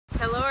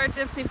our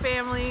Gypsy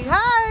family.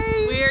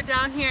 Hi! We are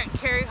down here at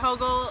Carrie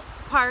Hogle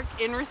Park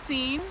in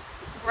Racine,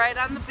 right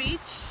on the beach.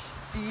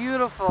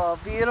 Beautiful,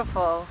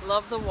 beautiful.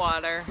 Love the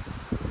water.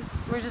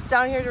 We're just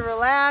down here to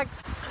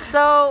relax.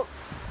 So,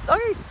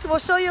 okay, we'll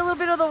show you a little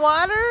bit of the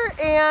water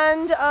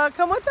and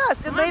come with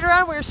us. And later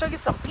on, we're going to show you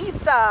some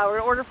pizza. We're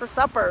going to order for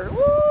supper.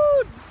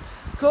 Woo!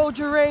 Go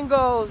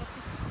Durangos!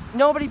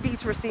 Nobody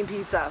beats Racine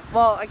pizza.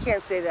 Well, I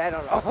can't say that, I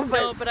don't know.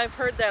 But No, but I've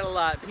heard that a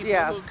lot. People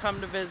who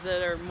come to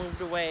visit or moved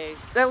away.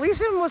 At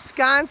least in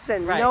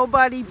Wisconsin,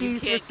 nobody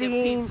beats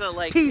Racine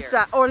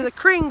pizza or the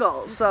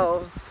Kringles.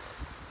 So,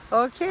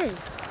 okay.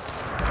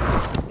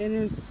 It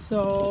is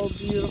so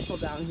beautiful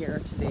down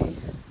here today.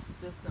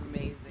 Just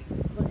amazing.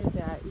 Look at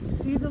that. You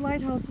can see the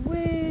lighthouse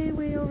way,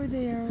 way over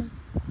there.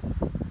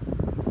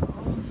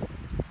 Oh.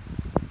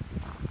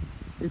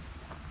 It's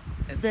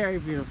very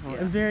beautiful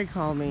and very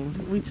calming.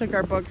 We took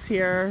our books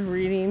here,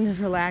 reading,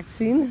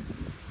 relaxing.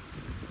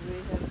 We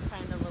had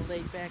kind of a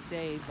laid back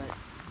day, but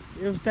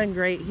it's been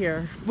great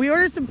here. We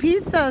ordered some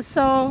pizza,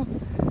 so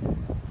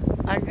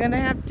I'm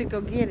gonna have to go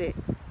get it.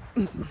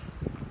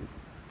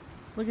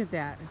 Look at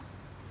that.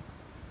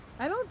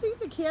 I don't think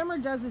the camera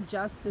does it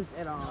justice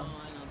at all. No,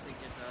 I don't think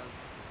it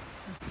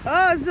does.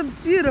 Oh, it's a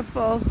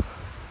beautiful.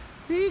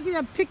 See, you can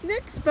have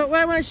picnics, but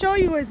what I want to show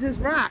you is this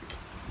rock.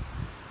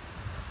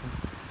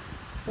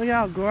 Look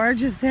how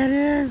gorgeous that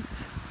is.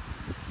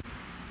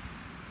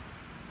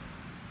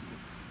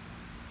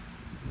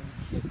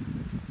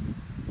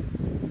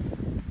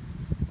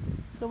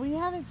 So we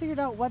haven't figured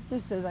out what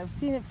this is. I've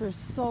seen it for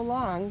so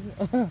long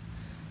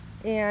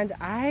and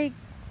I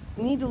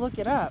need to look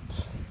it up.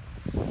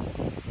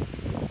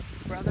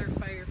 Brother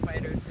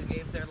firefighters who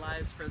gave their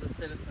lives for the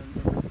citizens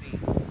of Racine.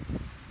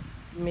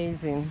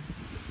 Amazing.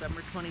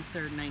 December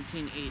 23rd,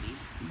 1980.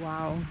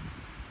 Wow.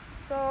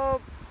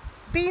 So,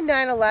 being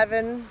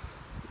 9/11,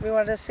 we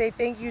wanted to say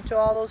thank you to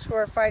all those who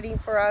are fighting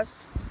for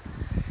us,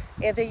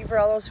 and thank you for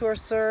all those who are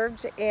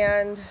served,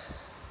 and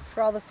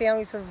for all the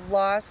families who have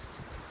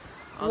lost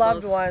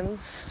loved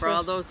ones. For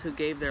all those who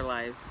gave their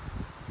lives.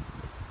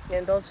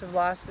 And those who've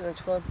lost in the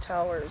Twin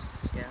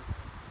Towers. Yeah.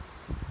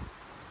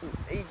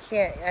 You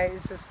can't,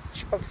 it just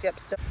chokes you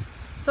up still.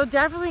 So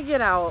definitely get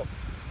out,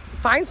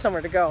 find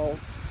somewhere to go,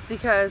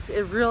 because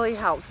it really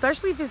helps,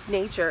 especially if it's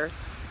nature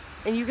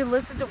and you can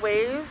listen to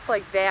waves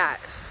like that.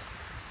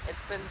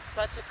 It's been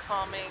such a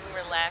calming,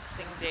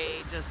 relaxing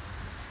day, just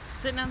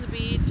sitting on the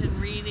beach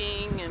and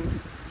reading,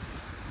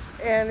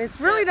 and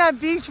it's really not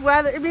beach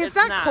weather. I mean, it's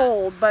not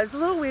cold, but it's a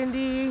little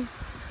windy,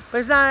 but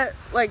it's not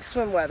like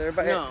swim weather.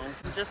 But no,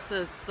 just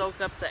to soak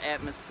up the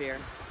atmosphere.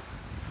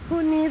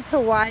 Who needs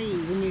Hawaii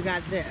when you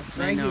got this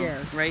right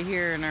here? Right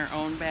here in our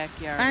own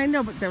backyard. I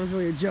know, but that was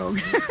really a joke.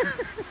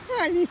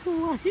 I need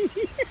Hawaii.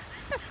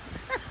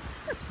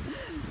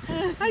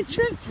 I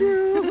tricked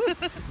you.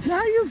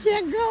 Now you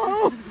can't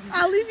go.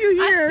 I'll leave you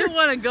here. I still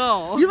want to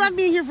go. You left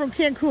me here from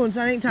Cancun,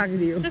 so I ain't talking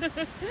to you.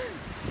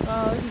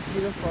 Oh, this is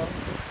beautiful.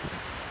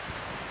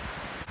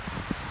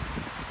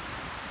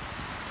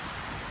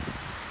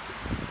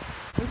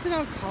 Listen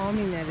how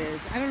calming that is.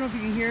 I don't know if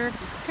you can hear it.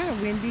 It's kind of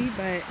windy,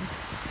 but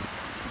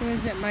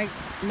sometimes that mic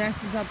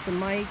messes up the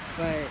mic,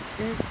 but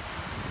it's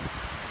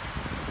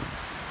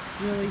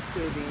really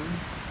soothing.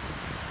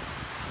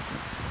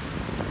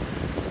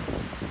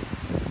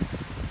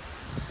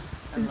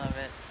 I love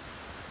it.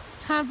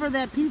 Time for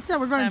that pizza.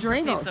 We're going to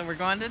Durangos. We're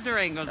going to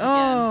Durangos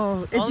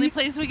again. Only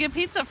place we get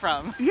pizza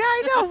from. Yeah,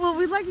 I know. Well,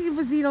 we like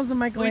Vizzitos and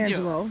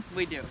Michelangelo.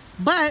 We do.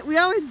 But we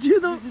always do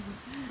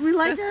we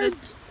like our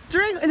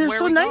Durangos, and they're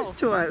so nice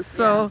to us.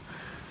 So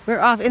we're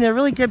off, and they're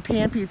really good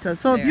pan pizza.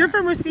 So if you're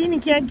from Racine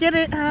and can't get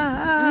it,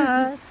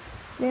 no,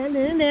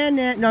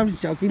 I'm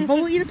just joking. But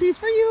we'll eat a piece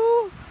for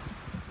you.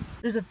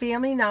 There's a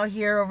family now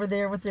here over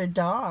there with their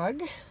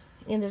dog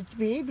and their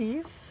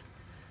babies.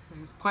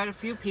 There's quite a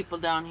few people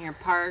down here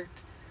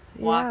parked,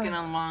 walking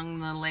along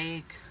the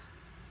lake.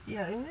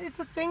 Yeah, and it's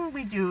a thing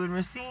we do in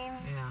Racine.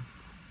 Yeah.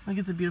 Look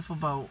at the beautiful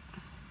boat.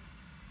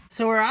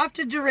 So we're off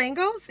to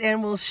Durangos,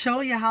 and we'll show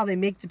you how they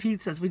make the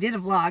pizzas. We did a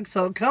vlog,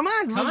 so come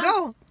on, we'll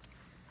go.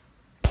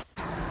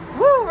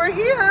 Woo, we're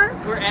here.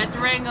 We're at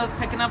Durangos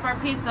picking up our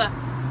pizza.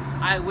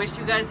 I wish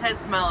you guys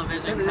had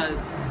smell-o-vision because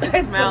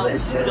it smells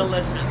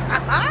delicious. Look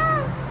at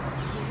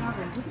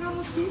all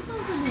the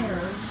pizzas in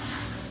here.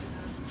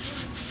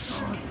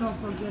 Oh, it smells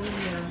so good in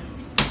here.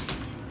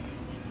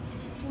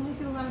 Oh,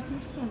 look at a lot of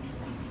pizza.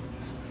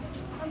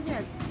 Oh,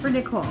 yes, for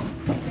Nicole.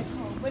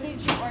 What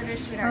did you order,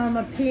 sweetheart?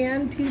 A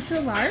pan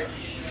pizza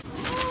large. Oh,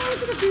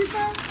 look at the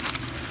pizza.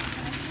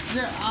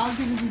 They're all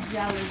going to be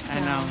jealous. I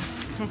know.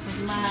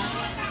 My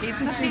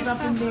sister's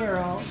up in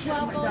Merrill.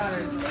 My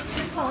daughter.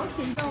 Oh,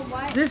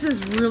 okay. This is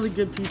really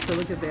good pizza.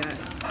 Look at that.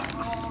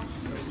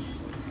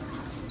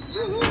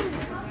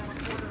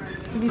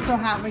 It's going to be so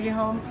hot when we get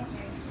home.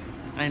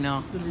 I know.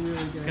 It's going to be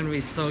really good. It's going to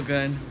be so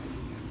good.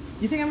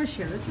 You think I'm going to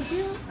share this with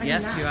you?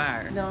 Yes, you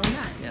are. No, I'm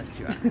not. Yes,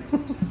 you are.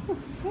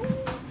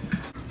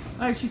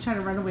 Oh, she's trying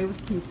to run away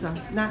with pizza.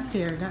 Not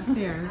fair, not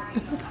fair.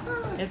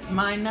 It's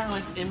mine now.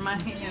 It's in my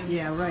hand.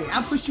 Yeah, right.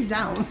 I'll push you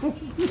down.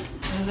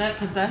 And that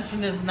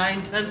possession is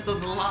 9/10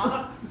 of the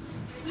law.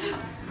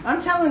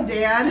 I'm telling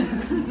Dad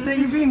that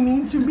you're being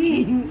mean to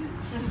me.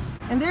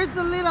 And there's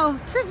the little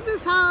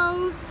Christmas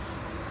house.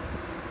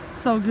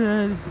 So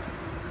good.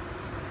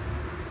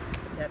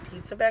 That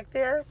pizza back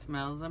there?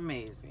 Smells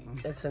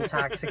amazing. It's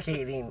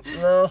intoxicating.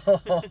 Oh,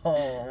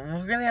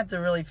 we're gonna have to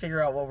really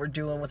figure out what we're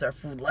doing with our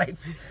food life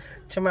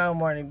tomorrow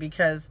morning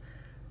because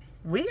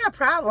we got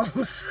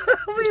problems.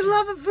 We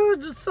love the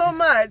food so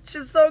much.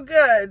 It's so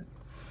good.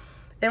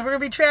 And we're gonna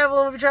be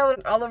traveling. We'll be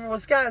traveling all over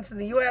Wisconsin,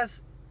 the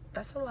U.S.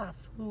 That's a lot of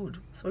food.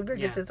 So we better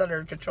get this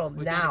under control now.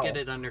 We gotta get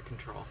it under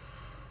control.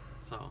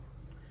 So.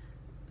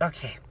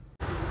 Okay.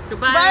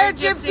 Goodbye,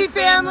 Gypsy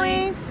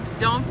family.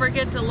 Don't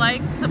forget to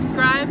like,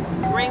 subscribe,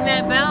 ring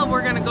that bell.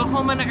 We're gonna go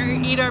home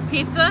and eat our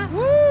pizza.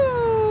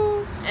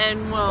 Woo!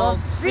 And we'll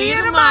see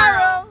you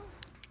tomorrow.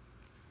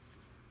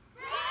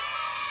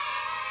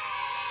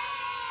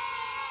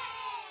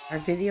 Our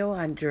video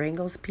on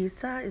Durango's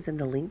Pizza is in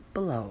the link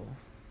below.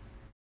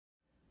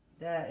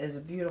 That is a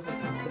beautiful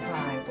pizza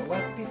pie, but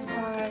what's pizza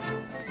pie?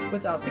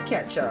 Without the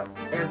ketchup,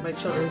 as my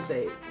children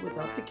say,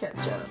 without the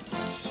ketchup.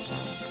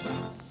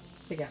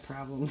 They got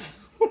problems,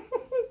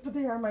 but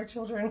they are my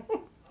children.